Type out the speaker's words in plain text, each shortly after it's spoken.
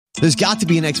There's got to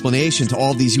be an explanation to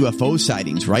all these UFO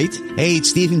sightings, right? Hey,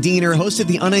 it's Stephen Diener, host of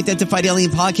the Unidentified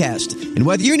Alien Podcast. And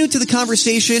whether you're new to the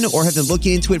conversation or have been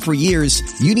looking into it for years,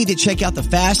 you need to check out the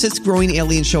fastest growing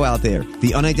alien show out there,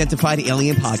 the Unidentified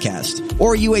Alien Podcast,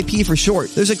 or UAP for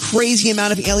short. There's a crazy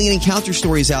amount of alien encounter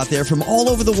stories out there from all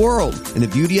over the world. And the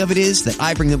beauty of it is that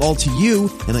I bring them all to you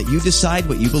and let you decide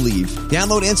what you believe.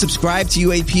 Download and subscribe to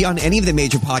UAP on any of the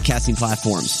major podcasting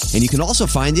platforms. And you can also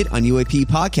find it on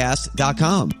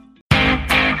UAPpodcast.com.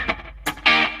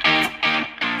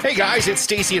 Hey guys, it's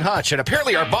Stacy and Hutch, and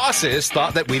apparently our bosses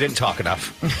thought that we didn't talk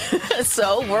enough.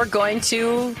 So we're going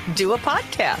to do a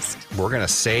podcast. We're going to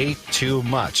say too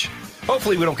much.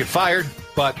 Hopefully we don't get fired,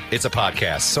 but it's a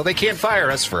podcast, so they can't fire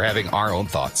us for having our own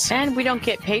thoughts. And we don't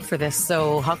get paid for this,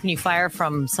 so how can you fire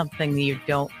from something that you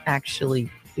don't actually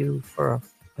do for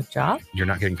a job? You're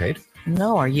not getting paid?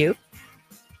 No, are you?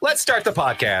 Let's start the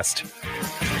podcast.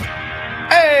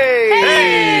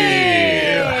 Hey!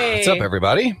 What's up,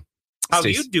 everybody? How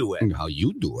you doing? How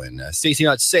you doing? Stacy,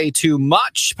 not say too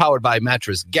much. Powered by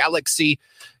Mattress Galaxy.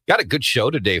 Got a good show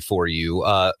today for you.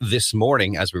 This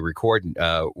morning, as we record,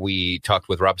 we talked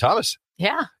with Rob Thomas.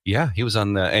 Yeah, he was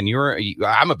on the. And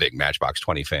I'm a big Matchbox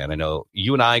 20 fan. I know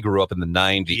you and I grew up in the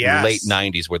late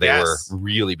 90s, where they were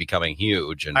really becoming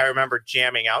huge. And I remember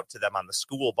jamming out to them on the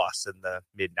school bus in the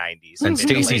mid 90s. And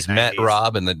Stacy's met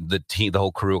Rob and the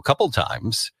whole crew a couple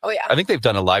times. Oh yeah, I think they've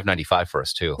done a live 95 for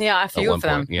us too. Yeah, a few of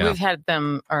them. Yeah. We've had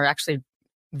them, or actually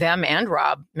them and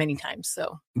Rob many times.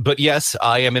 So, but yes,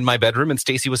 I am in my bedroom and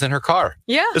Stacy was in her car.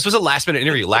 Yeah, this was a last minute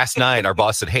interview. Last night, our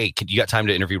boss said, "Hey, you got time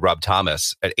to interview Rob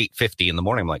Thomas at 8:50 in the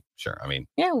morning?" I'm like, "Sure." I mean,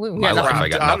 yeah, my life, I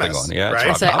got nothing on. Yeah, right?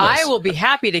 it's Rob Thomas. I will be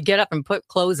happy to get up and put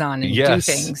clothes on and do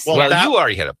things. Well, you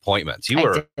already had appointments. You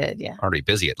were yeah, already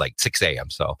busy at like 6 a.m.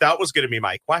 So that was going to be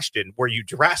my question. Were you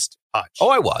dressed, Hutch? Oh,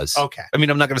 I was. Okay. I mean,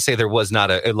 I'm not going to say there was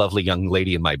not a lovely young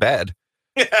lady in my bed.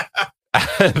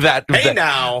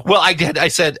 Now. Well, I did. I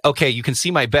said, okay, you can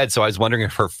see my bed. So I was wondering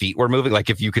if her feet were moving, like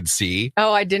if you could see.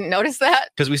 Oh, I didn't notice that.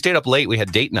 Because we stayed up late. We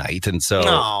had date night. And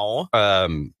so I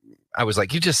was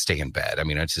like, you just stay in bed. I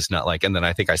mean, it's just not like, and then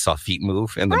I think I saw feet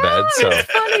move in the bed. So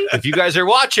if you guys are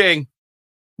watching,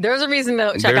 there's a reason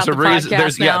to check out the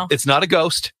podcast now. Yeah, it's not a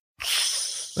ghost.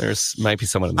 Might be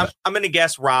someone in there. I'm going to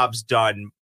guess Rob's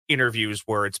done interviews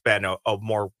where it's been a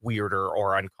more weirder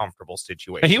or uncomfortable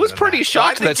situation. And he was pretty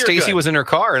shocked that Stacy was in her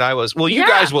car, and I was. Well, you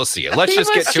guys will see it. Let's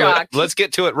just get to it. Let's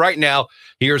get to it right now.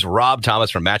 Here's Rob Thomas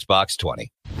from Matchbox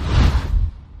 20.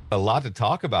 A lot to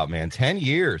talk about, man. 10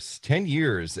 years,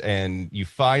 and you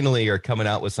finally are coming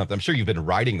out with something. I'm sure you've been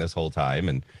writing this whole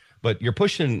time, but you're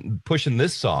pushing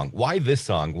this song. Why this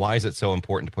song? Why is it so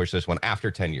important to push this one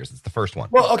after 10 years? It's the first one.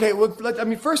 Well, okay. Well,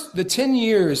 first, the 10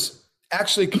 years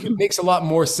actually makes a lot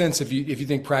more sense if you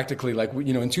think practically. Like,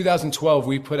 in 2012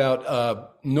 we put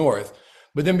out North,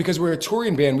 but then because we're a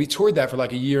touring band, we toured that for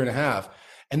like a year and a half,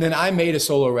 and then I made a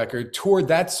solo record, toured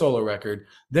that solo record.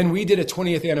 Then we did a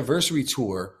 20th anniversary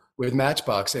tour with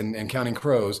Matchbox and Counting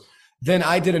Crows. Then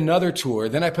I did another tour.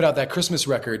 Then I put out that Christmas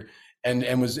record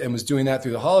and was doing that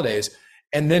through the holidays.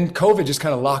 And then COVID just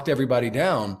kind of locked everybody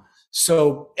down.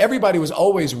 So everybody was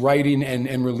always writing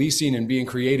and releasing and being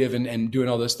creative and doing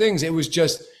all those things. It was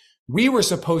just, we were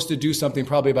supposed to do something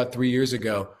probably about 3 years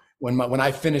ago when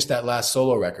I finished that last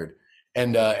solo record,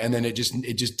 and then it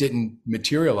just didn't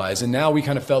materialize. And now we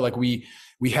kind of felt like we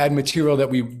had material that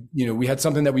we had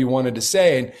something that we wanted to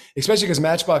say, and especially because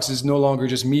Matchbox is no longer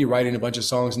just me writing a bunch of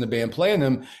songs in the band playing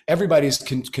them. Everybody's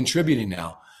contributing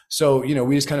now. So,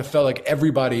 we just kind of felt like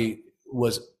everybody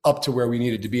was up to where we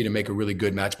needed to be to make a really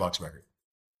good Matchbox record.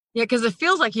 Yeah, because it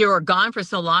feels like you were gone for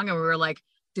so long and we were like,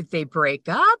 did they break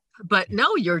up? But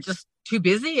no, you're just too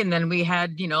busy. And then we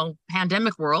had,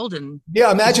 pandemic world. And yeah,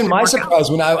 imagine my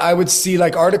surprise when I would see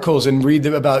like articles and read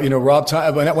about, Rob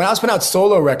Thomas. When I was putting out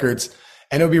solo records,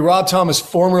 and it would be Rob Thomas,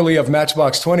 formerly of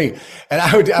Matchbox 20. And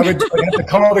I would have to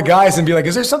call the guys and be like,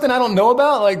 is there something I don't know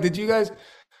about? Like, did you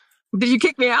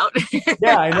kick me out?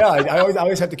 Yeah, I know. I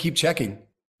always have to keep checking.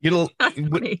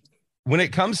 When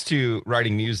it comes to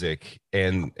writing music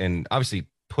and obviously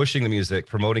pushing the music,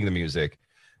 promoting the music,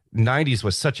 90s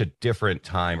was such a different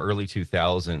time, early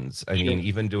 2000s. I mean,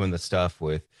 even doing the stuff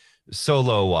with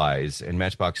Solo Wise and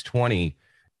Matchbox 20,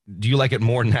 do you like it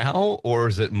more now, or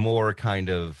is it more kind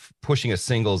of pushing a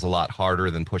singles a lot harder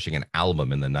than pushing an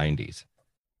album in the 90s?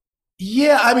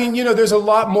 Yeah, I mean, there's a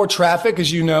lot more traffic,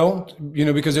 as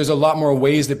because there's a lot more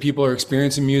ways that people are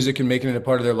experiencing music and making it a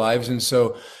part of their lives. And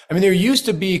so, I mean, there used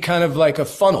to be kind of like a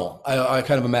funnel, I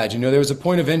kind of imagine. There was a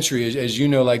point of entry, as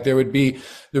like there would be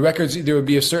the records, there would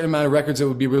be a certain amount of records that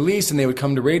would be released and they would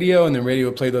come to radio, and then radio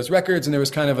would play those records. And there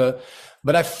was kind of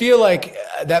But I feel like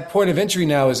that point of entry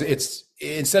now is it's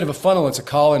instead of a funnel, it's a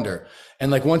colander. And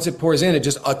like once it pours in,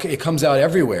 it comes out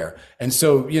everywhere. And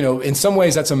so, in some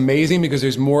ways that's amazing because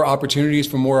there's more opportunities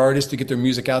for more artists to get their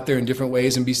music out there in different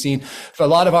ways and be seen. For a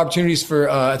lot of opportunities for,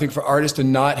 I think for artists to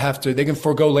not have to, they can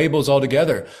forego labels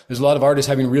altogether. There's a lot of artists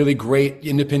having really great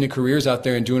independent careers out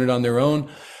there and doing it on their own.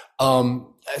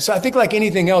 So I think like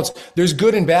anything else, there's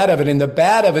good and bad of it. And the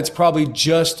bad of it's probably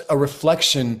just a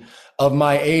reflection of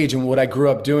my age and what I grew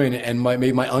up doing and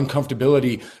maybe my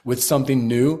uncomfortability with something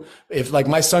new. If like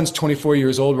my son's 24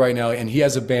 years old right now and he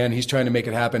has a band, he's trying to make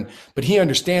it happen, but he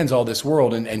understands all this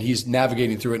world and he's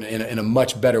navigating through it in a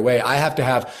much better way. I have to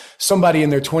have somebody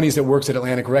in their 20s that works at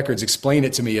Atlantic Records explain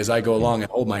it to me as I go along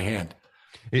and hold my hand.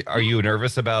 Are you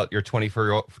nervous about your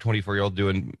 24-year-old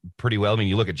doing pretty well? I mean,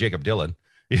 you look at Jacob Dylan.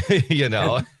 Yeah,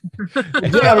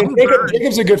 I mean,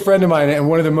 Jacob's a good friend of mine and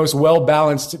one of the most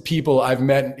well-balanced people I've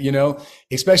met,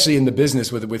 especially in the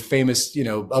business with famous,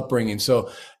 upbringing. So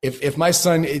if my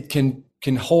son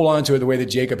can hold on to it the way that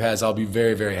Jacob has, I'll be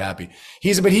very, very happy.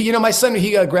 My son,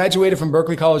 he graduated from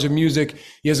Berklee College of Music.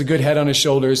 He has a good head on his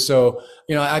shoulders. So,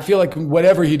 I feel like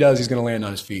whatever he does, he's going to land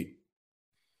on his feet.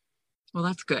 Well,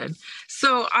 that's good.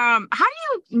 So, how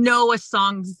do you know a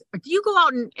song's, do you go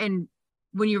out and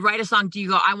when you write a song, do you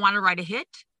go, I want to write a hit?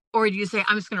 Or do you say,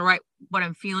 I'm just going to write what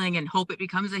I'm feeling and hope it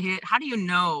becomes a hit? How do you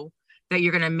know that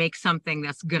you're going to make something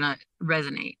that's going to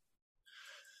resonate?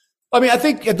 I mean, I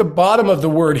think at the bottom of the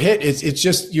word hit, it's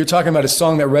just, you're talking about a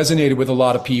song that resonated with a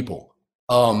lot of people.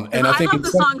 And I think love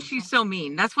the song She's So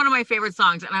Mean. That's one of my favorite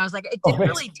songs. And I was like, it didn't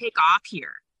really take off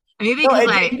here. And maybe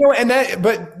because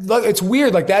but look, it's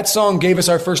weird. Like that song gave us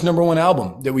our first #1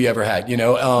 album that we ever had,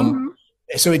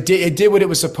 So it did what it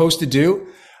was supposed to do.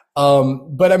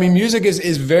 But I mean, music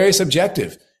is very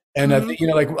subjective. And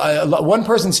one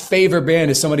person's favorite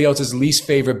band is somebody else's least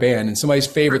favorite band. And somebody's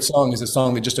favorite song is a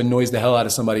song that just annoys the hell out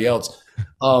of somebody else.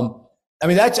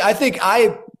 I think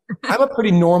I'm a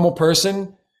pretty normal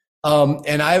person.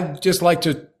 And I just like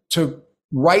to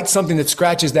write something that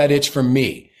scratches that itch for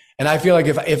me. And I feel like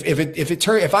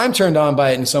if I'm turned on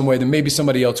by it in some way, then maybe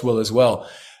somebody else will as well.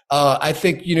 I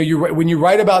think, when you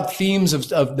write about themes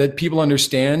of that people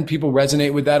understand, people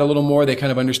resonate with that a little more. They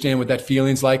kind of understand what that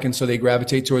feeling's like. And so they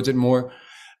gravitate towards it more.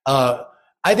 I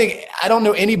don't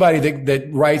know anybody that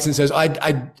writes and says,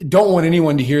 I don't want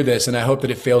anyone to hear this. And I hope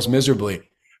that it fails miserably.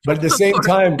 But at the same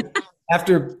time,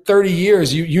 after 30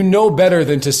 years, you know better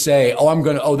than to say,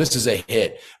 this is a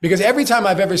hit. Because every time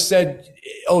I've ever said,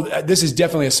 this is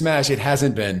definitely a smash, it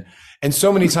hasn't been. And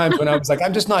so many times when I was like,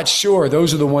 I'm just not sure,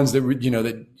 those are the ones that,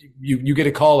 that you get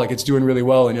a call like it's doing really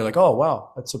well. And you're like, oh,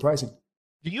 wow, that's surprising.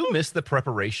 Do you miss the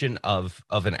preparation of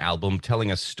an album,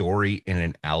 telling a story in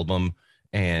an album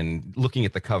and looking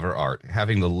at the cover art,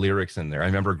 having the lyrics in there? I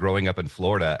remember growing up in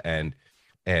Florida and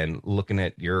looking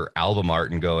at your album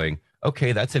art and going,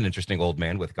 okay, that's an interesting old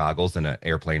man with goggles and an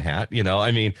airplane hat. You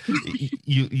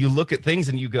look at things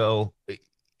and you go,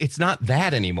 it's not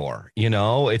that anymore.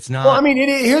 It's not. Well, I mean,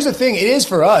 here's the thing. It is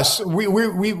for us.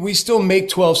 We still make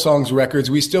 12 songs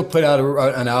records. We still put out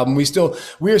an album. We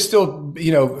are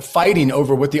still, fighting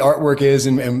over what the artwork is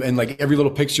and like every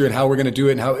little picture and how we're going to do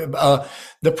it. And how,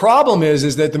 the problem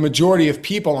is that the majority of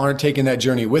people aren't taking that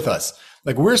journey with us.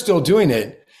 Like we're still doing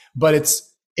it, but it's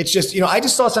just, I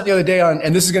just saw something the other day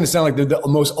and this is going to sound like the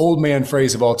most old man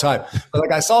phrase of all time. But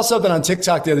like I saw something on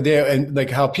TikTok the other day and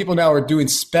like how people now are doing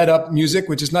sped up music,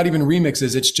 which is not even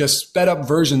remixes. It's just sped up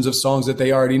versions of songs that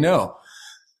they already know.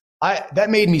 That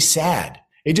made me sad.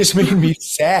 It just made me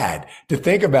sad to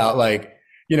think about like,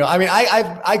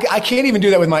 I can't even do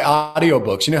that with my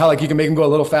audiobooks. You know how like you can make them go a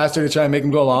little faster to try and make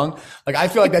them go along. Like I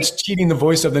feel like that's cheating the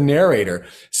voice of the narrator.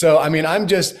 So, I mean,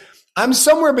 I'm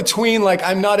somewhere between like,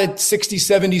 I'm not a 60s,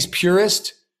 70s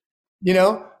purist,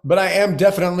 but I am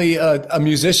definitely a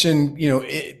musician,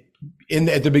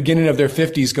 at the beginning of their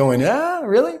 50s going,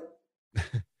 really?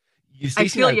 I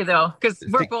feel you though, because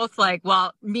we're both like,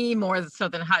 well, me more so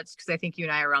than Hutch, because I think you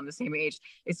and I are around the same age.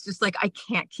 It's just like, I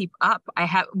can't keep up.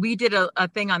 We did a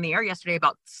thing on the air yesterday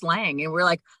about slang and we're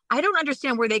like, I don't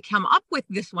understand where they come up with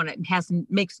this one. It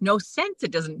makes no sense.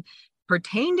 It doesn't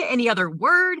pertain to any other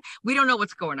word. We don't know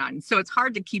what's going on. So it's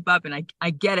hard to keep up. And I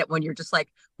get it when you're just like,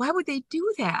 why would they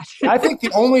do that? I think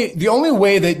the only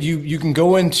way that you can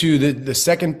go into the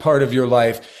second part of your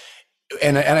life,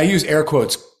 and I use air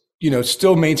quotes,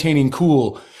 still maintaining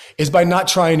cool, is by not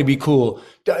trying to be cool.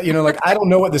 Like I don't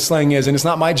know what the slang is and it's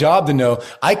not my job to know.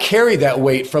 I carry that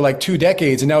weight for like 2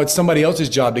 decades and now it's somebody else's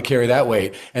job to carry that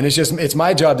weight. And it's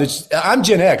my job I'm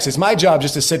Gen X. It's my job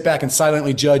just to sit back and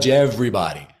silently judge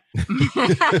everybody.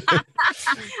 Okay,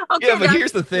 yeah, but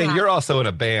here's the thing. Yeah. You're also in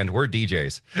a band. We're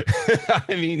DJs.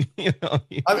 I mean,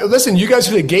 listen, you guys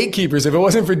are the gatekeepers. If it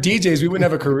wasn't for DJs, we wouldn't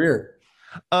have a career.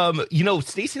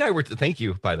 Stacey and I were, thank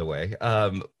you, by the way.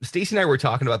 Stacey and I were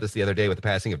talking about this the other day with the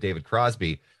passing of David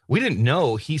Crosby. We didn't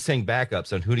know he sang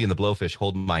backups on Hootie and the Blowfish,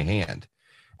 Hold My Hand.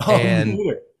 And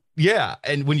yeah,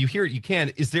 and when you hear it, you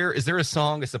can. Is there a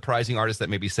song, a surprising artist that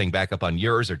maybe sang backup on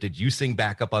yours, or did you sing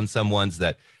backup on someone's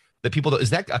that people, is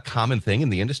that a common thing in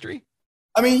the industry?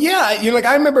 I mean, yeah, like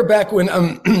I remember back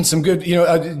when some good,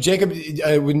 Jacob,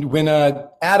 when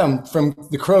Adam from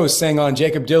the Crows sang on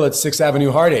Jacob Dillett's 6th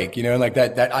Avenue Heartache, and like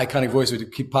that iconic voice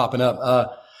would keep popping up.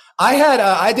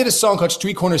 I did a song called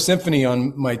Street Corner Symphony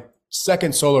on my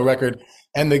second solo record,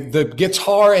 and the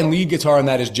guitar and lead guitar on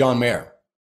that is John Mayer.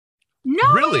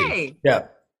 No really? Way. Yeah,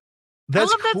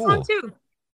 that's I love cool. That song too.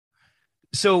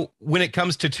 So when it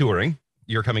comes to touring,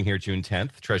 you're coming here June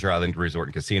 10th, Treasure Island Resort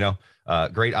and Casino,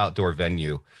 great outdoor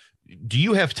venue. Do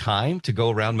you have time to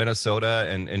go around Minnesota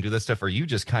and do this stuff? Or are you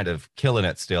just kind of killing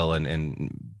it still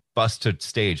and bust to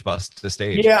stage?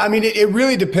 Yeah, I mean, it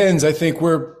really depends. I think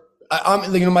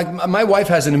my wife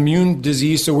has an immune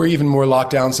disease, so we're even more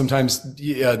locked down sometimes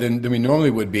than we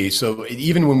normally would be. So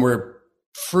even when we're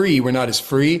free, we're not as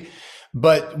free.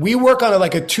 But we work on a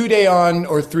 2-day on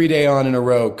or 3-day on in a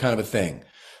row kind of a thing.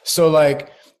 So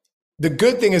like the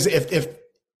good thing is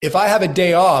if I have a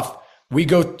day off, we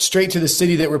go straight to the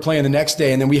city that we're playing the next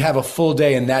day, and then we have a full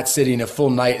day in that city and a full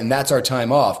night, and that's our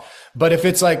time off. But if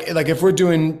it's like if we're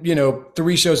doing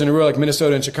 3 shows in a row, like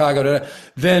Minnesota and Chicago,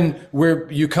 then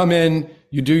you come in,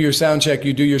 you do your sound check,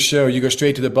 you do your show, you go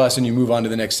straight to the bus, and you move on to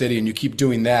the next city, and you keep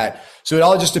doing that. So it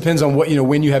all just depends on what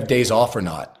when you have days off or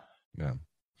not. Yeah.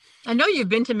 I know you've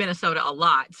been to Minnesota a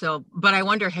lot, but I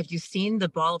wonder, have you seen the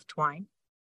Ball of Twine?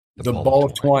 The ball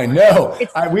of twine. No,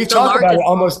 we talk about it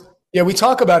almost. Yeah, we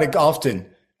talk about it often.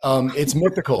 It's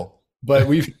mythical, but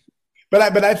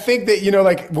I think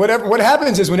that what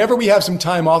happens is whenever we have some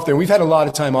time off there, we've had a lot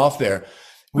of time off there.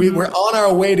 We're on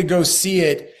our way to go see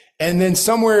it, and then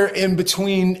somewhere in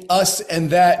between us and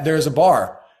that, there's a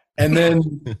bar, and then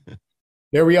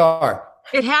there we are.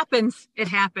 It happens.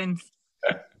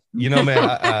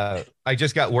 Man, I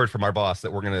just got word from our boss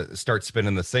that we're gonna start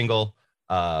spinning the single.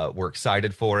 We're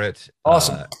excited for it.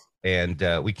 Awesome. And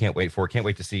we can't wait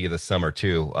to see you this summer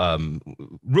too.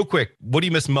 Real quick, what do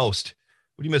you miss most?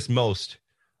 What do you miss most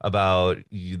about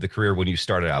the career when you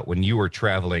started out, when you were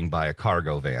traveling by a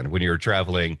cargo van, when you were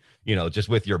traveling, just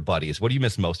with your buddies? What do you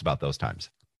miss most about those times?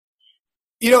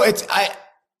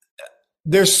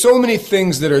 There's so many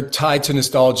things that are tied to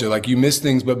nostalgia. Like you miss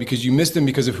things, but because you miss them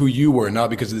because of who you were,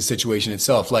 not because of the situation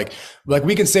itself. Like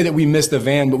we can say that we miss the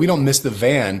van, but we don't miss the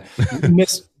van.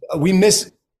 We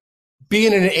miss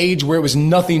being in an age where it was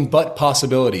nothing but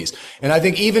possibilities. And I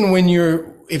think even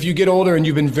if you get older and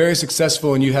you've been very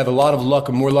successful and you have a lot of luck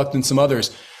and more luck than some others,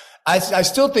 I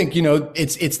still think,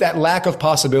 it's that lack of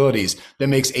possibilities that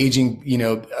makes aging,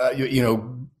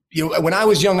 when I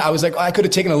was young, I was like, I could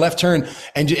have taken a left turn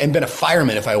and been a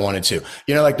fireman if I wanted to,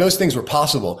 those things were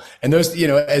possible. And those,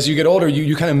 as you get older,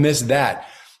 you kind of miss that.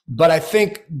 But I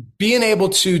think being able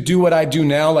to do what I do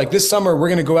now, like this summer, we're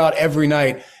going to go out every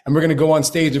night and we're going to go on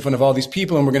stage in front of all these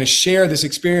people. And we're going to share this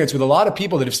experience with a lot of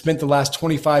people that have spent the last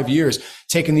 25 years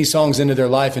taking these songs into their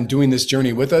life and doing this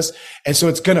journey with us. And so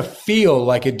it's going to feel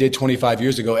like it did 25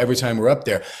 years ago every time we're up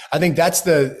there. I think that's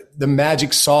the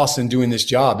magic sauce in doing this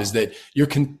job, is that you're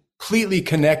completely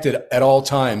connected at all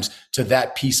times to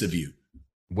that piece of you.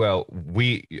 Well,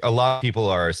 a lot of people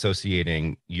are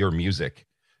associating your music,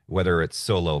 whether it's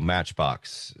solo,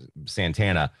 Matchbox,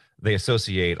 Santana, they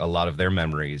associate a lot of their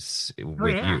memories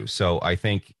with you. So I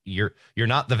think you're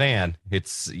not the van.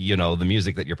 It's, the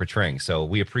music that you're portraying. So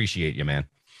we appreciate you, man.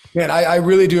 Man, I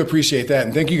really do appreciate that.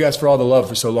 And thank you guys for all the love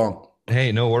for so long.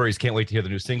 Hey, no worries. Can't wait to hear the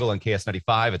new single on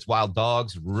KS95. It's Wild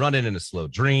Dogs, Running in a Slow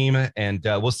Dream. And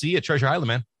we'll see you at Treasure Island,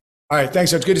 man. All right.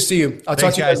 Thanks. It's good to see you. I'll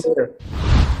talk to you guys later.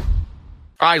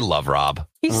 I love Rob.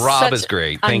 Rob is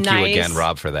great. Thank you again,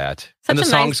 Rob, for that. And the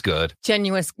song's good.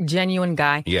 Genuine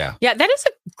guy. Yeah. Yeah, that is a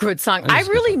good song. I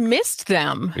really missed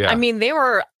them. Yeah. I mean, they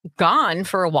were gone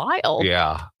for a while.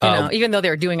 Yeah. Even though they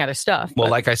were doing other stuff.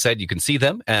 Well, like I said, you can see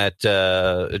them at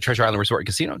Treasure Island Resort and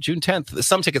Casino, June 10th.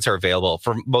 Some tickets are available.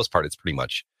 For most part, it's pretty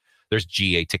much, there's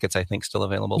GA tickets, I think, still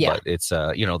available. Yeah. But it's,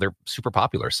 they're super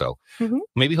popular. So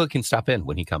maybe he can stop in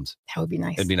when he comes. That would be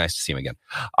nice. It'd be nice to see him again.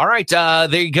 All right.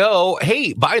 There you go.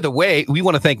 Hey, by the way, we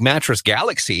want to thank Mattress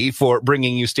Galaxy for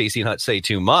bringing you Stacey and Hut Say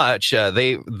Too Much.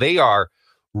 They are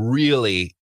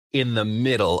really in the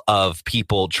middle of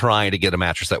people trying to get a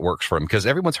mattress that works for them, because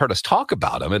everyone's heard us talk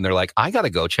about them and they're like, I got to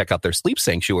go check out their sleep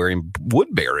sanctuary in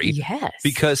Woodbury. Yes.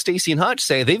 Because Stacey and Hutch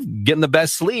say they've getting the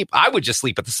best sleep. I would just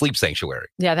sleep at the sleep sanctuary.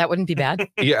 Yeah, that wouldn't be bad.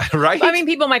 Yeah, right? I mean,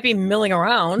 people might be milling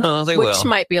around, which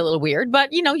might be a little weird, but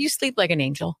you sleep like an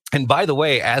angel. And by the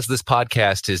way, as this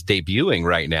podcast is debuting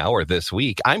right now or this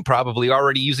week, I'm probably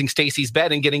already using Stacey's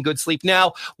bed and getting good sleep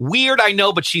now. Weird, I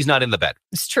know, but she's not in the bed.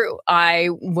 It's true.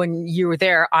 When you were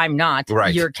there, I'm not.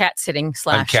 Right. You're cat sitting /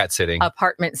 I'm cat sitting.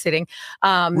 Apartment sitting.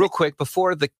 Real quick,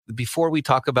 before we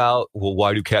talk about,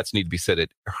 why do cats need to be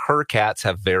seated? Her cats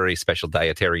have very special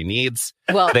dietary needs.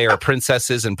 Well, they are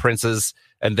princesses and princes,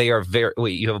 and they are very.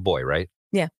 Wait, you have a boy, right?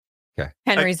 Yeah. Okay.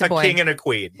 Henry's a boy. King and a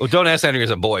queen. Well, don't ask Henry as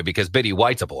a boy because Biddy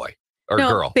White's a boy or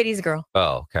girl. Biddy's a girl.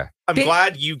 Oh, okay. I'm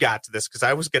glad you got to this because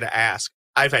I was going to ask.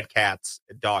 I've had cats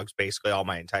and dogs basically all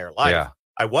my entire life. Yeah.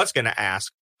 I was going to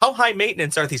ask, how high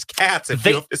maintenance are these cats if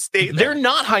you have to stay there? They're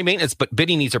not high maintenance, but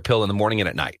Biddy needs her pill in the morning and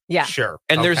at night. Yeah. Sure.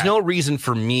 And there's no reason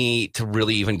for me to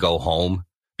really even go home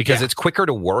because it's quicker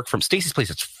to work from Stacey's place.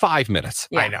 It's 5 minutes.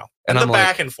 Yeah. I know. And the I'm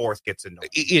back and forth gets annoying.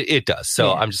 It does.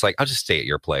 So I'm just like, I'll just stay at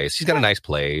your place. She's got a nice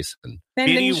place. And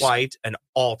Biddy White, an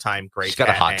all-time great. She's got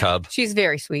a hot tub. She's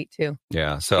very sweet too.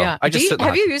 Yeah. So I just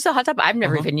have you used a hot tub? I've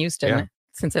never even used it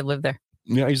since I've lived there.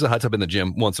 Yeah, I use the hot tub in the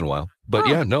gym once in a while. But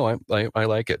I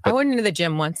like it. But I went into the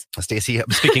gym once. Stacey,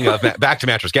 speaking of back to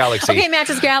Mattress Galaxy. Okay,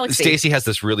 Mattress Galaxy. Stacey has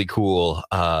this really cool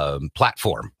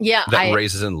platform that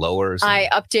raises and lowers. I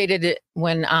updated it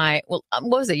when what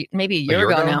was it? Maybe a year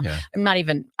ago now. Yeah. I'm not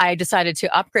even, I decided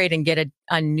to upgrade and get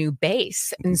a new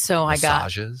base. And so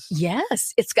Massages?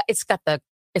 Yes, it's got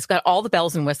all the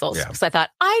bells and whistles because I thought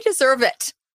I deserve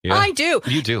it. Yeah, I do.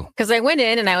 You do. Because I went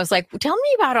in and I was like, tell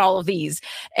me about all of these.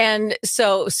 And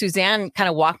so Suzanne kind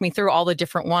of walked me through all the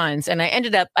different ones. And I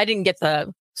didn't get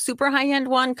the super high end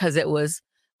one because it was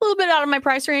a little bit out of my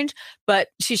price range. But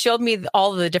she showed me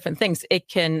all of the different things. It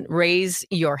can raise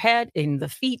your head and the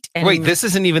feet. And wait, this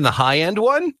isn't even the high end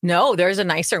one? No, there's a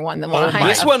nicer one than one.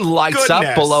 This one lights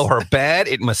up below her bed.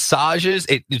 It massages.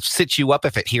 It sits you up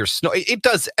if it hears snow. It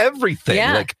does everything.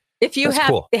 Yeah.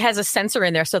 It has a sensor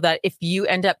in there so that if you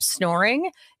end up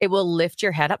snoring, it will lift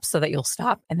your head up so that you'll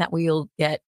stop, and that way you'll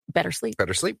get better sleep.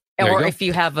 Better sleep. Or if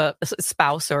you have a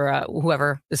spouse or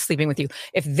whoever is sleeping with you,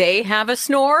 if they have a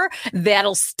snore,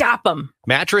 that'll stop them.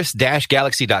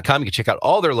 Mattress-Galaxy.com. You can check out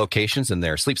all their locations and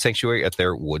their sleep sanctuary at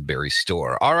their Woodbury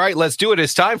store. All right, let's do it.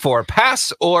 It's time for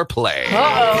Pass or Play.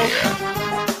 Uh-oh.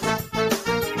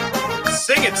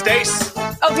 Sing it, Stace.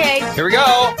 Okay. Here we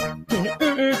go.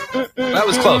 That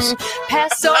was close.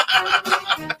 Pass or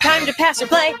time to pass or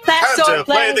play. Pass or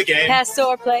play the game. Pass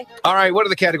or play. All right, what are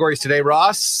the categories today,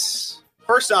 Ross?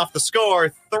 First off, the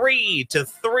score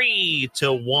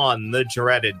 3-3-1. The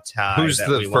dreaded tie. Who's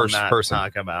the first person?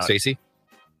 Talk about Stacey.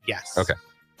 Yes. Okay.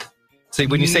 See,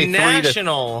 when you say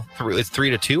national, it's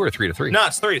 3-2 or 3-3. No,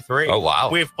 it's 3-3. Oh wow.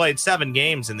 We've played 7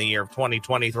 games in the year of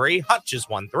 2023. Hutch has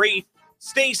won 3.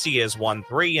 Stacey has won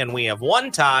 3, and we have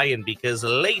 1 tie. And because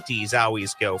ladies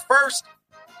always go first,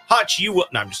 Hutch, you will.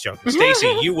 No, I'm just joking.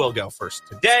 Stacey, you will go first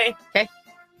today. Okay.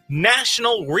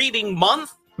 National Reading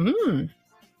Month.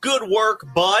 Good work,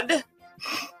 bud.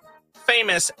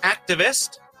 Famous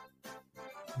activist.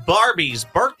 Barbie's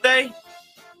birthday.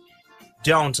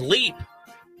 Don't leap.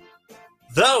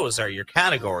 Those are your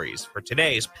categories for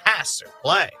today's Pass or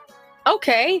Play.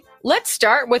 Okay, let's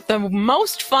start with the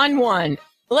most fun one.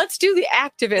 Let's do the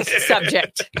activist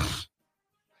subject.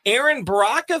 Erin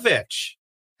Brockovich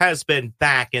has been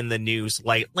back in the news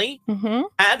lately,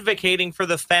 advocating for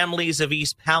the families of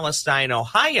East Palestine,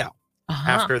 Ohio,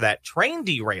 after that train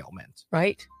derailment.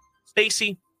 Right.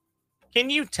 Stacey, can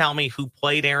you tell me who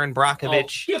played Erin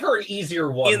Brockovich? Give her an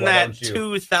easier one. In that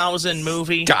 2000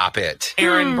 movie? Stop it.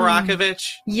 Erin Brockovich?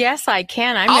 Yes, I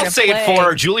can. I'll say it for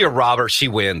her. Julia Roberts, she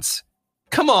wins.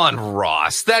 Come on,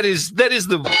 Ross. That is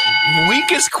the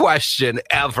weakest question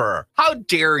ever. How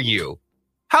dare you?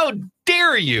 How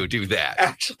dare you do that?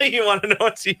 Actually, you want to know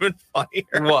what's even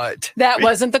funnier? What? That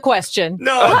wasn't the question.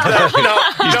 No.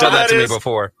 You've done that to me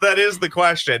before. That is the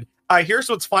question. Here's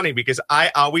what's funny, because I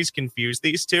always confuse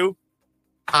these two.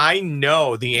 I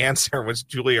know the answer was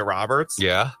Julia Roberts.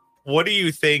 Yeah. What do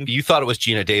you think? You thought it was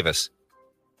Gina Davis.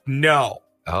 No.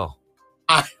 Oh.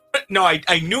 No, I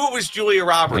knew it was Julia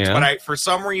Roberts, but for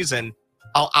some reason,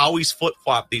 I'll always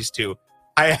flip-flop these two.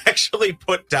 I actually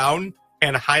put down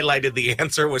and highlighted the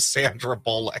answer was Sandra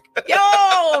Bullock. Yo,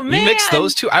 man. You mix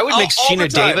those two? I would mix Gina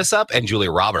Davis up and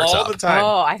Julia Roberts all up. The time.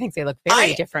 Oh, I think they look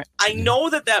very different. I know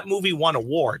that movie won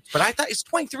awards, but I thought it's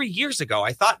 23 years ago.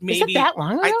 I thought maybe... Is it that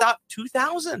long ago? I thought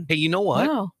 2000. Hey, you know what?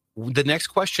 Wow. The next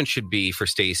question should be for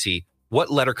Stacey. what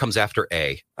letter comes after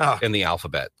A in the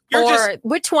alphabet?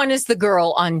 Which one is the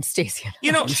girl on Stacey?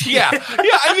 Yeah.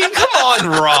 I mean, come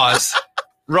on, Ross.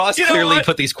 Ross clearly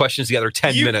put these questions together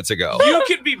 10 minutes ago. You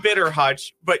could be bitter,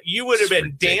 Hutch, but you would have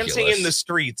been dancing in the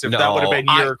streets if that would have been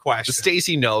your question.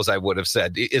 Stacey knows I would have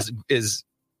said is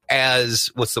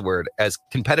as what's the word? As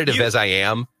competitive as I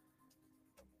am.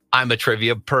 I'm a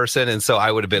trivia person, and so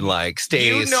I would have been like, Stace.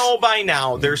 You know by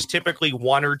now, there's typically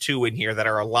one or two in here that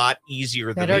are a lot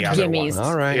easier than the other ones.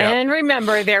 All right. Yeah. And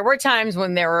remember, there were times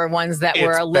when there were ones that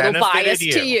were a little biased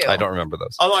to you. I don't remember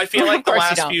those. Although I feel like the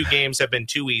last few games have been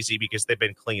too easy because they've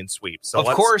been clean sweeps. So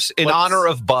of course, in honor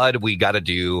of Bud, we got to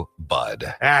do Bud.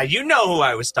 You know who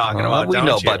I was talking about, we don't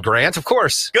know you? Bud Grant, of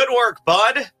course. Good work,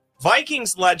 Bud.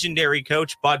 Vikings legendary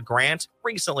coach Bud Grant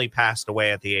recently passed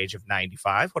away at the age of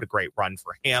 95. What a great run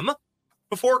for him.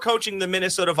 Before coaching the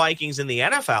Minnesota Vikings in the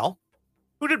NFL,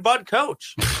 who did Bud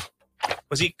coach?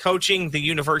 Was he coaching the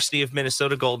University of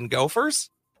Minnesota Golden Gophers?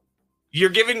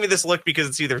 You're giving me this look because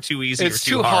it's either too easy or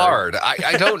too hard.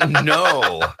 I don't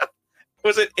know.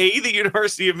 Was it A, the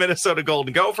University of Minnesota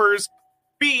Golden Gophers,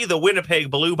 B, the Winnipeg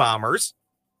Blue Bombers,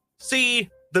 C,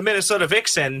 the Minnesota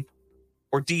Vixen,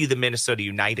 or D, the Minnesota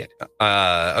United?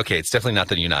 Okay, it's definitely not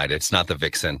the United. It's not the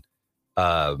Vixen.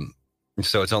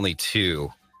 So it's only two.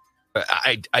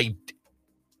 I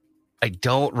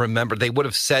don't remember. They would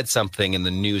have said something in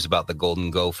the news about the Golden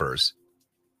Gophers.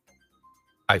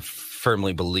 I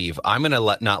firmly believe. I'm going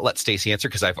to not let Stacey answer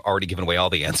because I've already given away all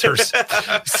the answers.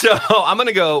 So I'm going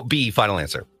to go B, final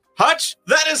answer. Hutch,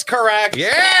 that is correct.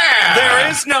 Yeah! There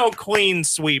is no clean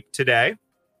sweep today.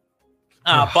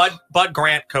 Bud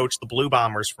Grant coached the Blue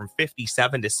Bombers from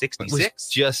 57 to 66. It was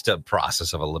just a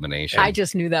process of elimination. I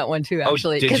just knew that one too,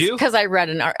 actually. Did you? Because I read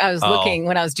I was looking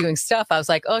when I was doing stuff. I was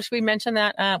like, oh, should we mention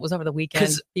that? It was over the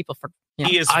weekend. People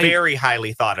He is very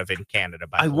highly thought of in Canada,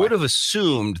 by the way. I would have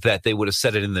assumed that they would have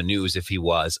said it in the news if he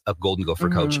was a Golden Gopher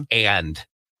coach and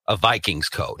a Vikings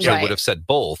coach. Right. I would have said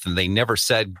both, and they never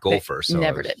said Gopher. So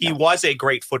never did. He was a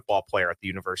great football player at the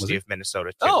University of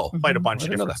Minnesota, too. Played a bunch of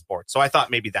different sports. So I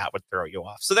thought maybe that would throw you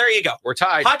off. So there you go. We're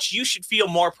tied. Hutch, you should feel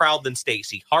more proud than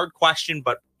Stacey. Hard question,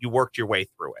 but you worked your way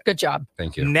through it. Good job.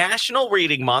 Thank you. National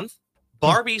Reading Month,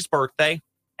 Barbie's birthday,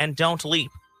 and Don't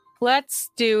Leap. Let's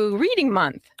do Reading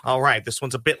Month. All right. This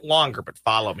one's a bit longer, but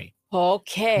follow me.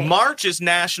 Okay. March is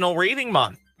National Reading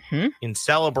Month. In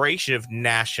celebration of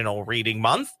National Reading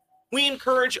Month, we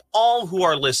encourage all who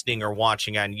are listening or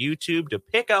watching on YouTube to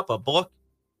pick up a book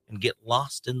and get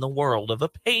lost in the world of a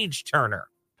page turner.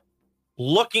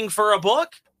 Looking for a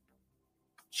book?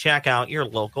 Check out your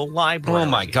local library. Oh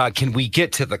my God, can we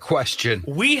get to the question?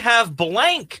 We have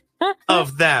blank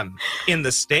of them in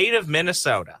the state of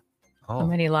Minnesota. How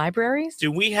many libraries?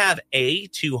 Do we have A,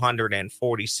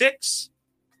 246,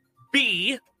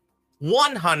 B,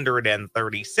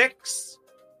 136,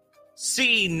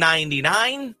 C,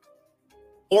 99,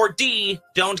 or D,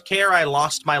 don't care, I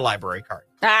lost my library card?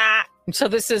 So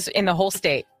this is in the whole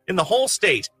state. In the whole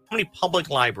state, how many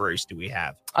public libraries do we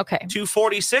have? Okay.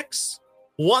 246,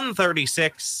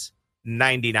 136,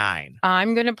 99.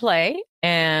 I'm going to play,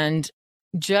 and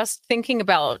just thinking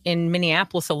about in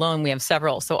Minneapolis alone, we have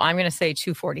several. So I'm going to say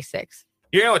 246.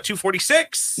 You know what,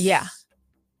 246? Yeah.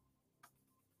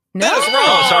 No. That is wrong.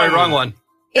 Oh, sorry, wrong one.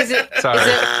 Is it? Sorry.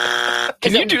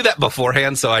 Can you do that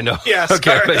beforehand so I know? Yes.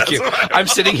 Okay, thank you. I'm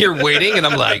sitting here waiting, and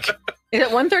I'm like... Is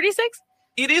it 136?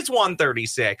 It is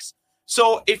 136.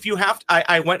 So if you have to...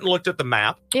 I went and looked at the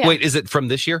map. Yeah. Wait, is it from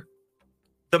this year?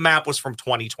 The map was from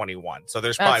 2021. So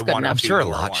there's probably one or two. I'm sure a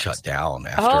lot shut down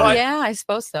after. Oh, yeah, I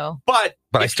suppose so. But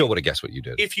I still would have guessed what you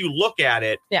did. If you look at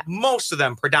it, most of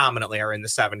them predominantly are in the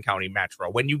 7-county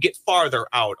metro. When you get farther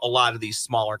out, a lot of these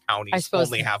smaller counties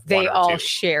only have one or two. They all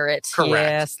share it. Correct.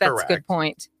 Yes, that's a good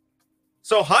point.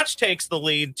 So Hutch takes the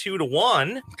lead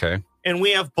 2-1. Okay. And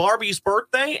we have Barbie's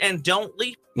birthday and Don't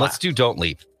Leap. Let's do Don't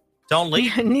Leap. Don't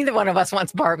Leap. Neither one of us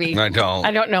wants Barbie. I don't.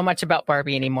 I don't know much about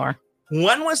Barbie anymore.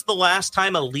 When was the last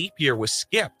time a leap year was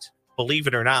skipped? Believe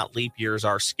it or not, leap years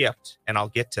are skipped, and I'll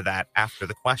get to that after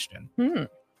the question.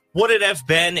 Would it have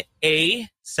been A,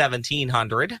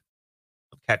 1700?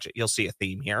 Catch it. You'll see a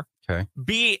theme here. Okay.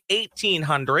 B,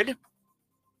 1800.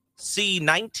 C,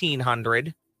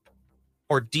 1900.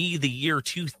 Or D, the year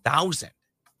 2000.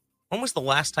 When was the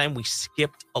last time we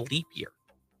skipped a leap year?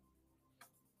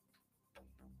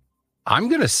 I'm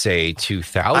going to say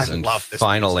 2000. I love this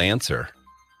final music. answer.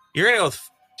 You're going to go with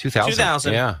 2000.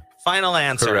 2000. Yeah. Final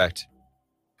answer. Correct.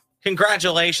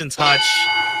 Congratulations, Hutch.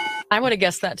 I would have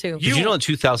guessed that too. Did you know in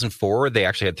 2004, they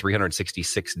actually had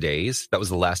 366 days? That was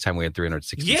the last time we had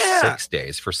 366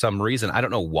 days for some reason. I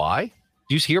don't know why.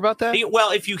 Did you hear about that?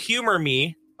 Well, if you humor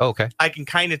me, Okay. I can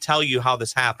kind of tell you how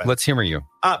this happened. Let's humor you.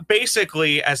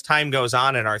 Basically, as time goes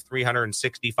on in our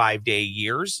 365-day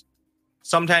years,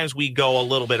 sometimes we go a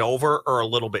little bit over or a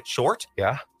little bit short.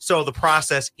 Yeah. So the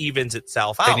process evens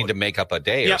itself out. They need to make up a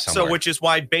day or something. So which is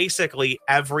why basically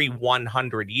every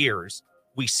 100 years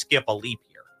we skip a leap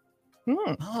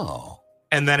year. Oh.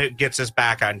 And then it gets us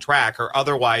back on track, or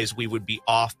otherwise we would be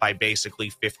off by basically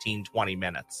 15, 20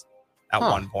 minutes at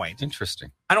one point.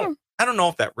 Interesting. I don't know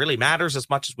if that really matters as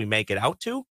much as we make it out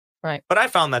to. Right. But I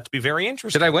found that to be very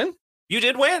interesting. Did I win? You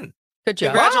did win. Good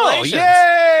job. Congratulations. Oh,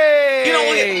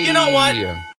 yay! You know what?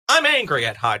 I'm angry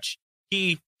at Hutch.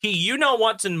 He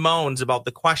what's and moans about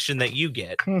the question that you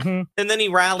get, and then he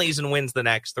rallies and wins the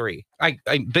next 3. I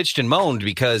bitched and moaned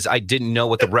because I didn't know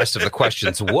what the rest of the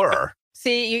questions were.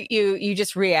 See, you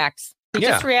just react. He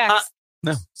just reacts.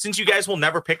 No. Since you guys will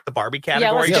never pick the Barbie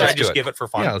category, let's should I do just it. give it for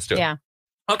fun? Yeah, let's do it. Yeah.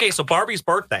 Okay, so Barbie's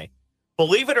birthday.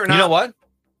 Believe it or not. You know what?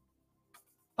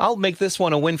 I'll make this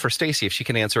one a win for Stacy if she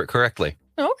can answer it correctly.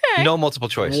 Okay. No multiple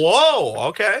choice. Whoa,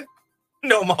 okay.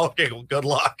 No, okay, well, good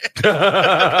luck.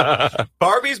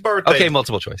 Barbie's birthday. Okay,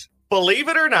 multiple choice. Believe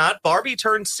it or not, Barbie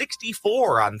turned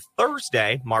 64 on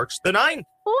Thursday, March the 9th.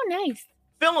 Oh, nice.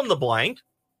 Fill in the blank.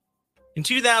 In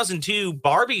 2002,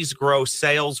 Barbie's gross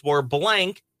sales were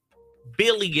blank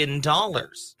 $billion. Do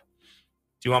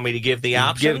you want me to give the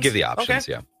options? Give the options,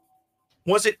 Okay. yeah.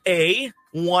 Was it A,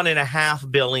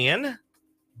 $1.5 billion,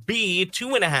 B,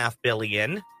 $2.5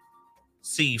 billion,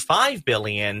 C, $5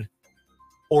 billion,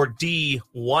 or D,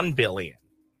 $1 billion?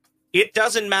 It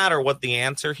doesn't matter what the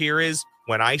answer here is.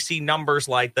 When I see numbers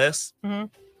like this,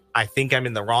 I think I'm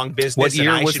in the wrong business. What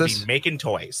year and I was should this? be making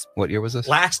toys. What year was this?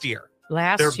 Last year.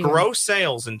 Their Gross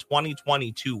sales in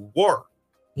 2022 were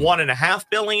 $1.5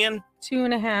 billion,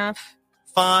 2.5,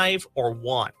 5, or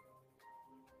 1.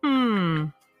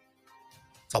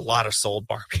 It's a lot of sold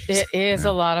Barbies. It is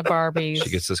a lot of Barbies. She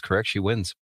gets this correct, she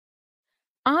wins.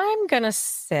 I'm gonna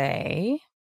say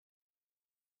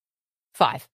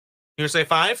 5. You gonna say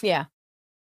 5? Yeah.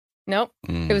 Nope.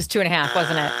 It was 2.5,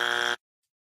 wasn't it?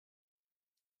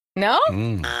 No.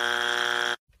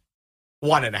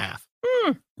 1.5.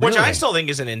 Which I still think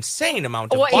is an insane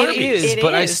amount of Well, Barbies. it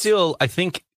But is. I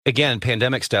think, again,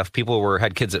 pandemic stuff, people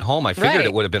had kids at home. I figured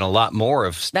it would have been a lot more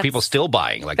of people still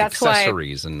buying, like that's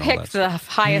accessories and all that. Picked the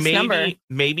highest number.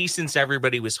 Maybe since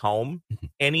everybody was home,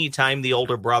 anytime the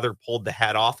older brother pulled the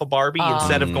head off a Barbie,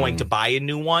 instead of going to buy a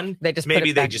new one, they just maybe put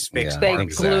it back, they just fixed They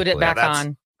Barbies. glued it back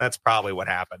on. That's probably what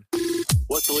happened.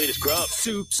 What's the latest grub?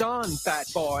 Soup's on, fat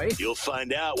boy. You'll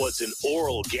find out what's an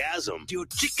oral gasm. Your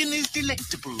chicken is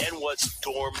delectable. And what's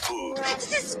dorm food. That's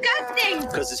disgusting.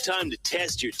 Because it's time to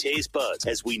test your taste buds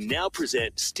as we now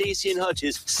present Stacy and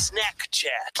Hutch's Snack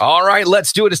Chat. All right,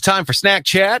 let's do it. It's time for Snack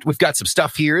Chat. We've got some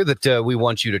stuff here that we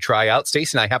want you to try out.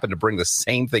 Stacy and I happen to bring the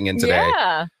same thing in today.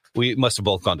 Yeah. We must have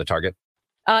both gone to Target.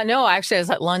 No, actually, I was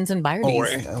at Lund's and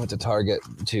Byerdy's. I went to Target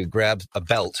to grab a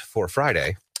belt for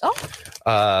Friday. Oh.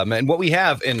 And what we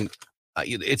have, and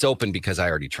it's open because I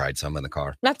already tried some in the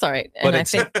car. That's all right. But And I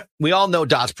think we all know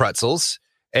Dots Pretzels,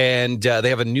 and they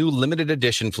have a new limited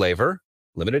edition flavor,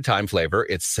 limited time flavor.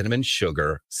 It's cinnamon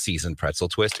sugar seasoned pretzel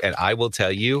twist. And I will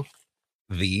tell you,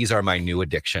 these are my new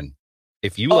addiction.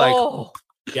 If you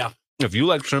if you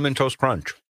like cinnamon toast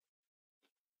crunch.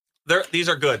 These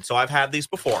are good. So I've had these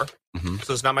before.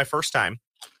 So it's not my first time.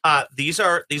 These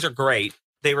are great.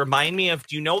 They remind me of,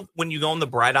 do you know when you go in the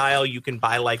bread aisle, you can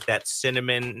buy like that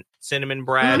cinnamon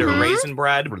bread or raisin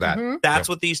bread? Or that. That's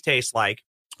what these taste like.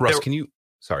 Russ,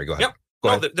 sorry, go ahead. Yep. Go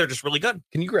ahead. They're just really good.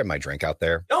 Can you grab my drink out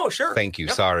there? Oh, sure. Thank you.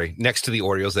 Yep. Sorry. Next to the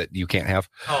Oreos that you can't have.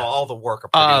 Oh, all the work a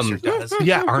producer does.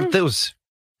 Yeah, aren't those?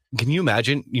 Can you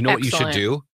imagine? You know what you should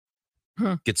do?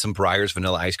 Get some Breyers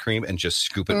vanilla ice cream and just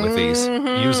scoop it with these.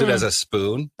 Use it as a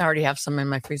spoon. I already have some in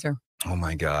my freezer. Oh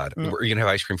my God. Are you going to have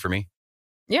ice cream for me?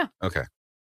 Yeah. Okay.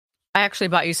 I actually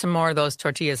bought you some more of those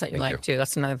tortillas that you like too.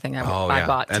 That's another thing I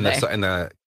bought today. And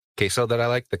the queso that I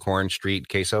like, the Corn Street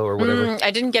queso or whatever. I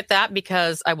didn't get that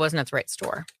because I wasn't at the right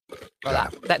store. They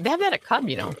have that at Cub,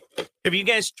 you know. Have you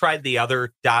guys tried the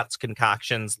other Dots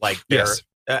concoctions? Like yes.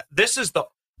 This is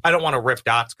I don't want to rip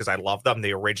Dots because I love them.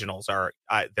 The originals are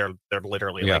they're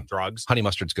literally like drugs. Honey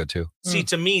mustard's good too. See,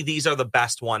 to me, these are the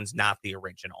best ones, not the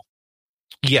original.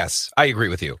 Yes, I agree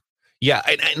with you. Yeah,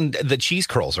 and the cheese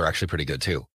curls are actually pretty good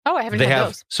too. Oh, I haven't had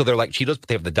those. So they're like Cheetos, but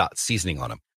they have the Dots seasoning on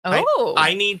them. Oh,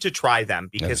 I need to try them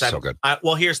because so good.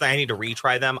 Well, here's the thing. I need to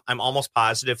retry them. I'm almost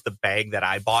positive the bag that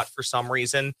I bought for some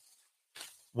reason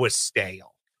was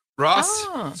stale. Ross,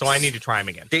 so I need to try them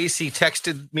again. Stacy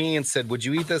texted me and said, "Would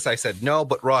you eat this?" I said, "No,"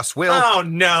 but Ross will. Oh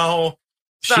no,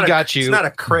 She got you. It's not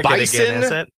a cricket again,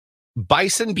 is it?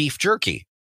 Bison beef jerky.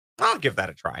 I'll give that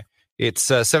a try. It's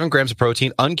 7 grams of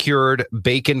protein, uncured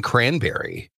bacon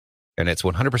cranberry, and it's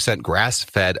 100%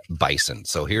 grass-fed bison.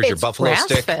 So here's your buffalo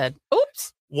stick. Grass-fed.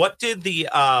 Oops. What did the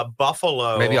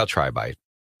buffalo? Maybe I'll try a bite.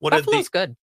 Buffalo's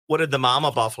good. What did the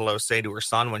mama buffalo say to her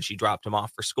son when she dropped him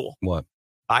off for school? What?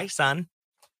 Bye, son.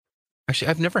 Actually,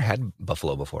 I've never had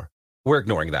buffalo before. We're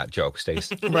ignoring that joke,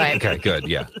 Stace. Right. Okay, good.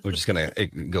 Yeah, we're just gonna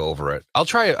go over it. I'll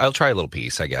try a little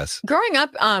piece, I guess. Growing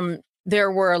up,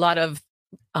 there were a lot of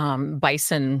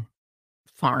bison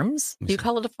farms. Do you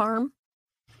call it a farm?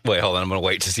 Wait, hold on. I'm gonna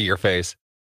wait to see your face.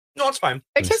 No, it's fine.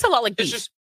 It tastes a lot like beef.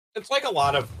 It's like a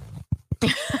lot of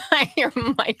your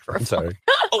microphone. I'm sorry.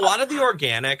 A lot of the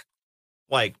organic,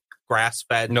 like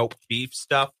grass-fed beef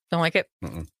stuff. Don't like it.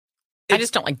 Mm-mm. I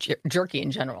just don't like jerky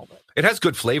in general. But. It has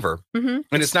good flavor, and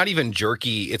it's not even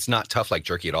jerky. It's not tough like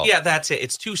jerky at all. Yeah, that's it.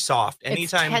 It's too soft.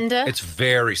 Anytime it's tender. It's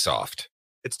very soft.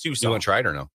 It's too soft. You want to try it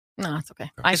or no? No, it's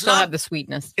okay. I still have the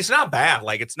sweetness. It's not bad.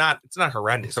 Like it's not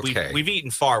horrendous. It's okay. We've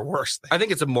eaten far worse things. I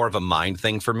think it's more of a mind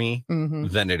thing for me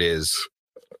than it is.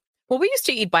 Well, we used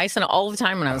to eat bison all the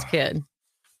time when I was a kid.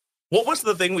 What was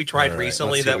the thing we tried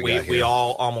recently that we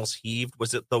all almost heaved?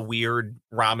 Was it the weird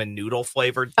ramen noodle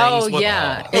flavored things? Oh,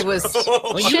 yeah. It was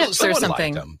chips or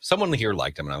something. Someone here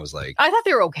liked them, and I was like... I thought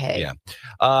they were okay. Yeah.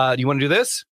 Do you want to do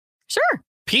this? Sure.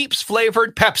 Peeps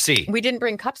flavored Pepsi. We didn't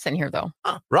bring cups in here, though.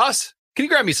 Ross, can you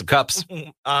grab me some cups?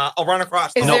 I'll run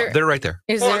across. They're right there.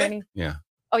 Is there any? Yeah.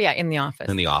 Oh, yeah, in the office.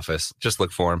 In the office. Just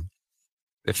look for them.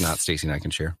 If not, Stacey and I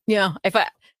can share. Yeah.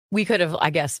 We could have,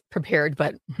 I guess, prepared,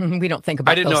 but we don't think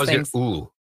about those things. I didn't know it was good.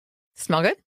 Ooh. Smell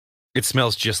good? It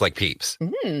smells just like Peeps.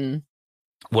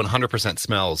 100%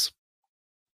 smells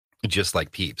just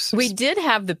like Peeps. We did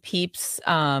have the Peeps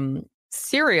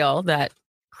cereal that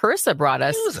Carissa brought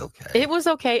us. It was okay. It was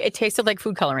okay. It tasted like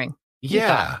food coloring.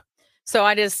 Yeah. So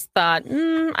I just thought,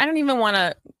 I don't even want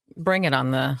to bring it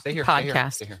on the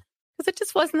podcast. Because it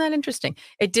just wasn't that interesting.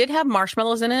 It did have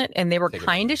marshmallows in it, and they were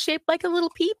kind of shaped like a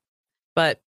little peep,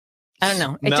 but I don't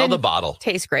know. It Smell the bottle.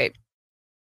 Taste great.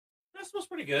 That smells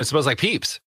pretty good. It smells like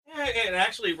Peeps. Yeah, and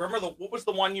actually, remember what was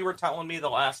the one you were telling me the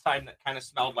last time that kind of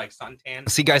smelled like suntan?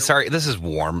 See, guys, sorry, this is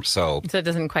warm, so it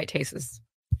doesn't quite taste as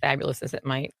fabulous as it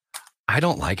might. I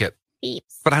don't like it.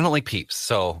 Peeps. But I don't like Peeps,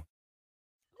 so.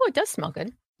 Oh, it does smell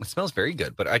good. It smells very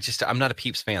good, but I'm not a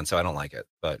Peeps fan, so I don't like it.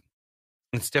 But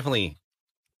it's definitely,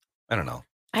 I don't know.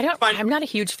 I'm not a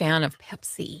huge fan of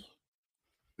Pepsi.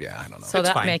 Yeah, I don't know. So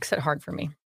that makes it hard for me.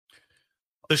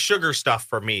 The sugar stuff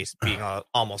for me, being a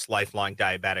almost lifelong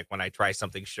diabetic, when I try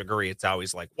something sugary, it's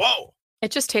always like, whoa.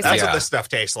 It just tastes That's what this stuff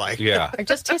tastes like. Yeah. It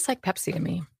just tastes like Pepsi to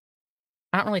me.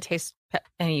 I don't really taste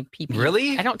any pee-pee.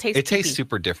 Really? I don't taste it. Tastes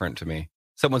super different to me.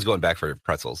 Someone's going back for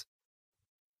pretzels.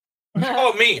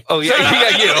 Oh, me. Oh,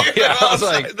 yeah. You. Yeah, I was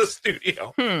like, the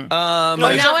studio.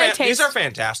 These are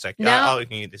fantastic. I'll eat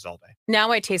these all day.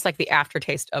 Now I taste like the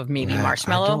aftertaste of maybe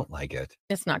marshmallow. I don't like it.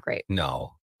 It's not great.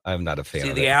 No. I'm not a fan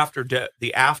of the it.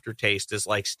 The aftertaste is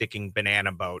like sticking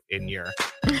banana boat in your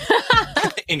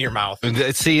in your mouth.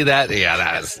 See that? Yeah,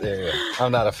 that is.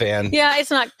 I'm not a fan. Yeah, it's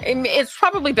not. It's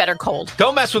probably better cold.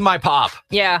 Don't mess with my pop.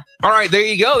 Yeah. All right, there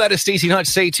you go. That is Stacey Hutch.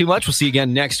 Say Too Much. We'll see you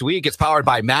again next week. It's powered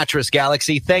by Mattress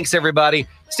Galaxy. Thanks, everybody.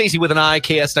 Stacey with an I,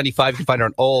 KS95. You can find her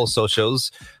on all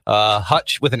socials.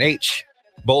 Hutch with an H,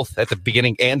 both at the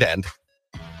beginning and end.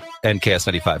 And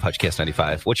KS95, Hutch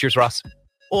KS95. What's yours, Ross?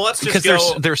 Well, let's just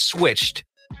go. They're switched.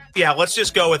 Yeah, let's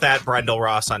just go with that Brendel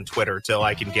Ross on Twitter till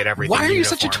I can get everything. Why are you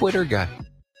such a Twitter guy?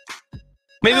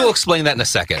 Maybe we'll explain that in a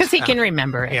second. Because he can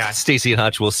remember it. Yeah. Stacey and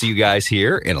Hutch, we'll see you guys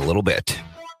here in a little bit.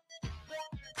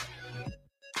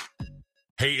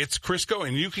 Hey, it's Crisco,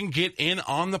 and you can get in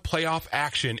on the playoff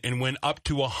action and win up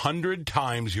to 100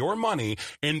 times your money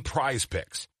in Prize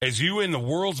Picks. As you and the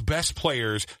world's best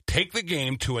players take the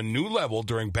game to a new level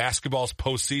during basketball's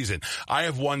postseason. I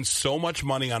have won so much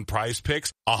money on Prize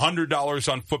Picks,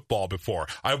 $100 on football before.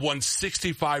 I've won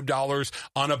 $65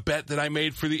 on a bet that I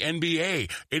made for the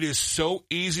NBA. It is so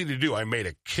easy to do. I made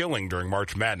a killing during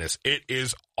March Madness. It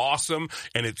is awesome,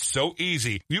 and it's so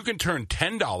easy. You can turn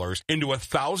 $10 into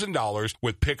 $1,000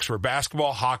 with picks for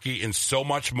basketball, hockey, and so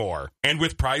much more. And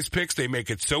with Prize Picks, they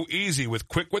make it so easy with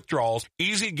quick withdrawals,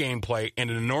 easy gameplay, and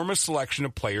an enormous selection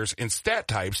of players and stat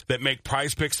types that make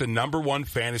Prize Picks the #1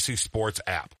 fantasy sports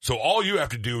app. So all you have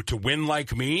to do to win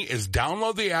like me is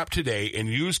download the app today and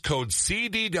use code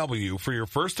CDW for your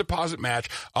first deposit match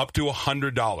up to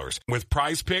 $100. With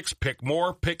Prize Picks, pick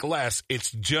more, pick less.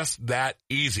 It's just that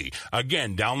easy.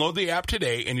 Again, download Download the app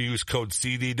today and use code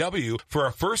CDW for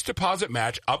a first deposit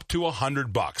match up to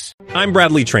 $100. I'm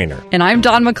Bradley Trainer. And I'm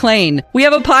Don McClain. We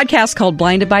have a podcast called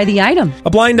Blinded by the Item. A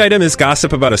blind item is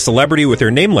gossip about a celebrity with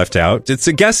their name left out. It's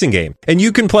a guessing game, and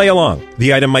you can play along.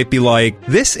 The item might be like,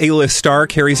 this A-list star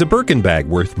carries a Birkin bag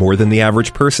worth more than the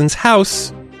average person's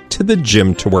house to the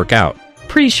gym to work out.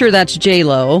 Pretty sure that's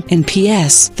J-Lo. And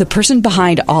P.S. the person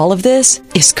behind all of this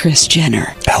is Kris Jenner,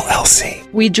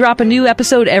 LLC. We drop a new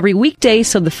episode every weekday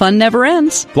so the fun never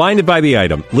ends. Blinded by the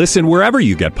Item. Listen wherever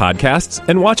you get podcasts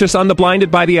and watch us on the Blinded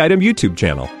by the Item YouTube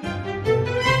channel.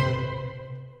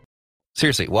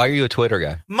 Seriously, why are you a Twitter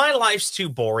guy? My life's too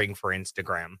boring for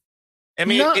Instagram. I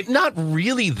mean, not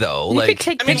really though. You could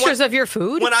take pictures of your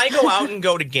food. When I go out and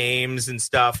go to games and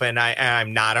stuff, and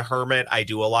I'm not a hermit, I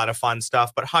do a lot of fun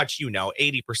stuff. But Hutch,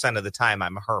 80% of the time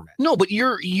I'm a hermit. No, but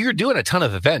you're doing a ton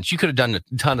of events. You could have done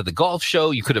a ton of the golf show.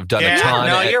 You could have done a ton.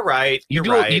 No, you're right.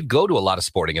 You go to a lot of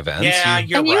sporting events. Yeah,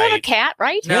 you're right. And you have a cat,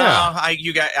 right? No,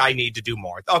 I need to do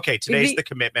more. Okay, today's the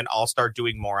commitment. I'll start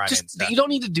doing more on Insta. You don't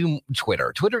need to do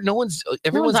Twitter. Everyone's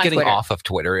getting Twitter. off of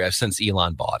Twitter since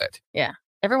Elon bought it. Yeah,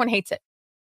 everyone hates it.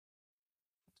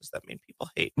 Does that mean people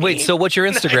hate me? Wait, so what's your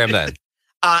Instagram then?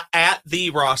 At the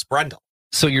Ross Brendel.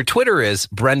 So your Twitter is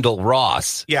Brendel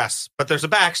Ross. Yes, but there's a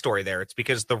backstory there. It's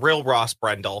because the real Ross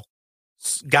Brendel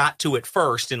got to it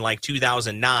first in like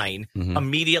 2009,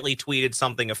 immediately tweeted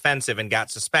something offensive and got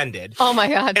suspended. Oh my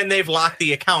God. And they've locked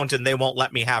the account and they won't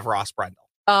let me have Ross Brendel.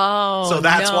 Oh, so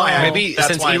that's why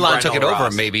since Elon took it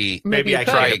over, maybe I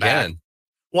try again.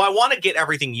 Well, I want to get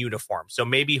everything uniform. So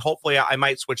hopefully I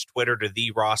might switch Twitter to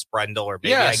the Ross Brendel, or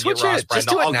maybe I can get Ross Brendel. Just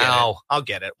do it now. I'll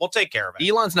get it. We'll take care of it.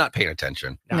 Elon's not paying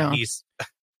attention. No. He's...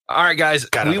 All right, guys,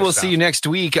 we will see you next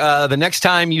week. The next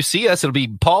time you see us, it'll be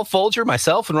Paul Folger,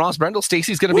 myself, and Ross Brendel.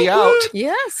 Stacy's going to be out.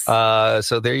 Yes.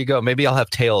 So there you go. Maybe I'll have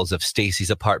tales of Stacy's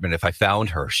apartment if I found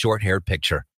her short-haired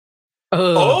picture.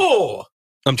 Oh.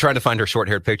 I'm trying to find her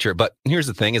short-haired picture, but here's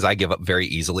the thing: is I give up very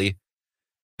easily.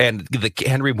 And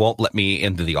Henry won't let me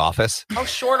into the office. How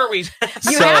short are we?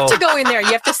 You have to go in there.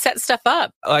 You have to set stuff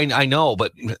up. I know,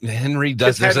 but Henry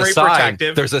does. There's a sign.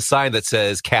 Protective? There's a sign that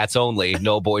says "cats only,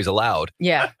 no boys allowed."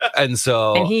 Yeah, and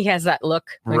he has that look.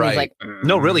 Right? He's like,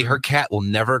 No, really, her cat will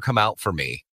never come out for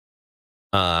me.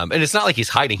 And it's not like he's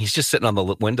hiding. He's just sitting on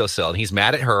the windowsill, and he's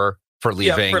mad at her for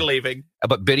leaving. Yeah, for leaving.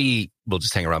 But Biddy will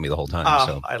just hang around me the whole time. Oh,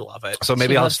 so I love it. So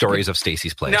maybe I'll have stories of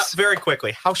Stacy's place. Now, very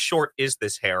quickly, how short is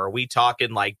this hair? Are we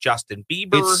talking like Justin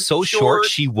Bieber? It's so short,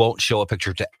 she won't show a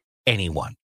picture to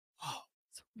anyone.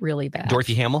 It's really bad.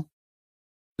 Dorothy Hamill?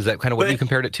 Is that kind of what you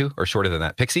compared it to? Or shorter than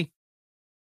that? Pixie?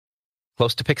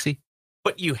 Close to Pixie?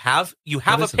 But you have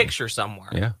a picture somewhere.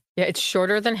 Yeah. Yeah, it's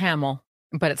shorter than Hamill.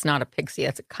 But it's not a pixie.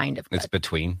 That's a kind of. It's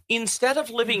between. Instead of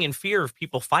living in fear of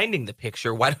people finding the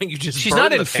picture, why don't you just? She's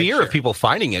not in fear of people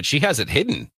finding it. She has it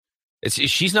hidden.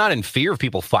 She's not in fear of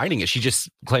people finding it. She just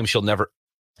claims she'll never.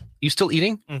 You still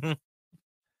eating? Mm-hmm.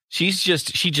 She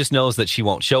just knows that she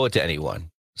won't show it to anyone.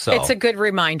 So it's a good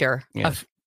reminder of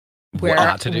where what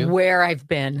not to do, where I've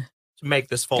been to make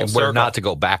this full and circle. Where not to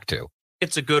go back to.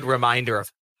 It's a good reminder of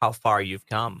how far you've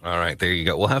come. All right, there you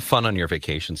go. We'll have fun on your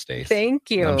vacation, Stace. Thank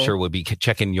you. I'm sure we'll be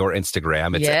checking your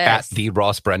Instagram. It's at the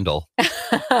Ross Brendel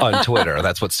on Twitter.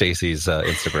 That's what Stacy's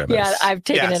Instagram is. Yeah, I've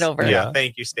taken it over. Yeah,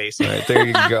 thank you, Stacy. All right, there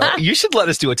you go. You should let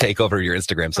us do a takeover of your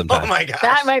Instagram sometime. Oh my gosh.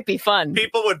 That might be fun.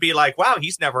 People would be like, wow,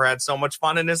 he's never had so much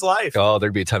fun in his life. Oh,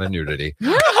 there'd be a ton of nudity.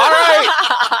 All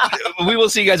right. We will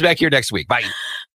see you guys back here next week. Bye.